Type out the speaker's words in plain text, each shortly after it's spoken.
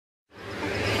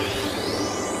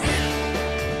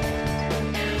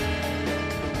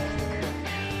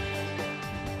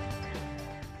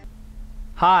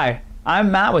Hi,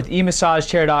 I'm Matt with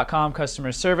Emassagechair.com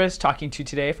customer service, talking to you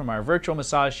today from our virtual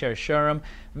massage chair showroom.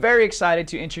 Very excited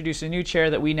to introduce a new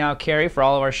chair that we now carry for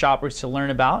all of our shoppers to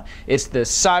learn about. It's the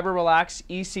Cyber Relax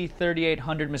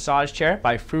EC-3800 Massage Chair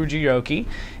by Fujiiryoki.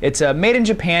 It's a made in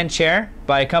Japan chair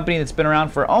by a company that's been around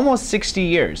for almost 60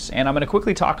 years. And I'm going to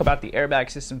quickly talk about the airbag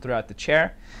system throughout the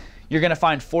chair. You're going to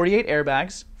find 48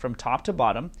 airbags from top to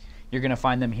bottom. You're going to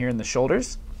find them here in the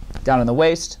shoulders, down in the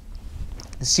waist,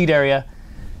 the seat area,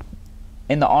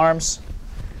 in the arms,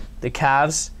 the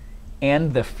calves,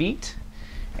 and the feet.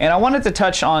 And I wanted to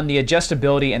touch on the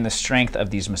adjustability and the strength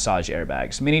of these massage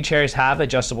airbags. Many chairs have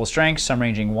adjustable strengths, some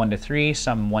ranging 1 to 3,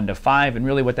 some 1 to 5, and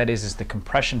really what that is the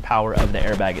compression power of the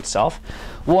airbag itself.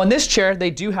 Well, in this chair,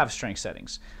 they do have strength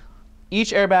settings.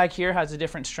 Each airbag here has a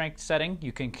different strength setting.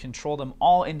 You can control them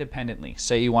all independently.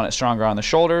 Say you want it stronger on the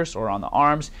shoulders or on the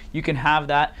arms, you can have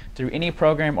that through any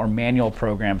program or manual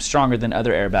program stronger than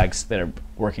other airbags that are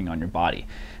working on your body.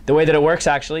 The way that it works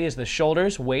actually is the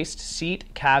shoulders, waist, seat,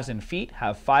 calves, and feet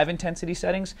have 5 intensity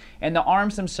settings, and the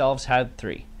arms themselves have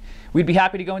 3. We'd be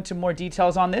happy to go into more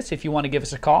details on this. If you want to give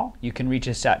us a call, you can reach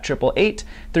us at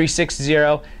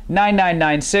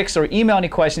 888-360-9996 or email any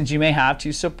questions you may have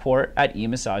to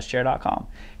support@Emassagechair.com.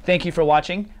 Thank you for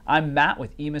watching. I'm Matt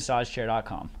with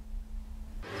Emassagechair.com.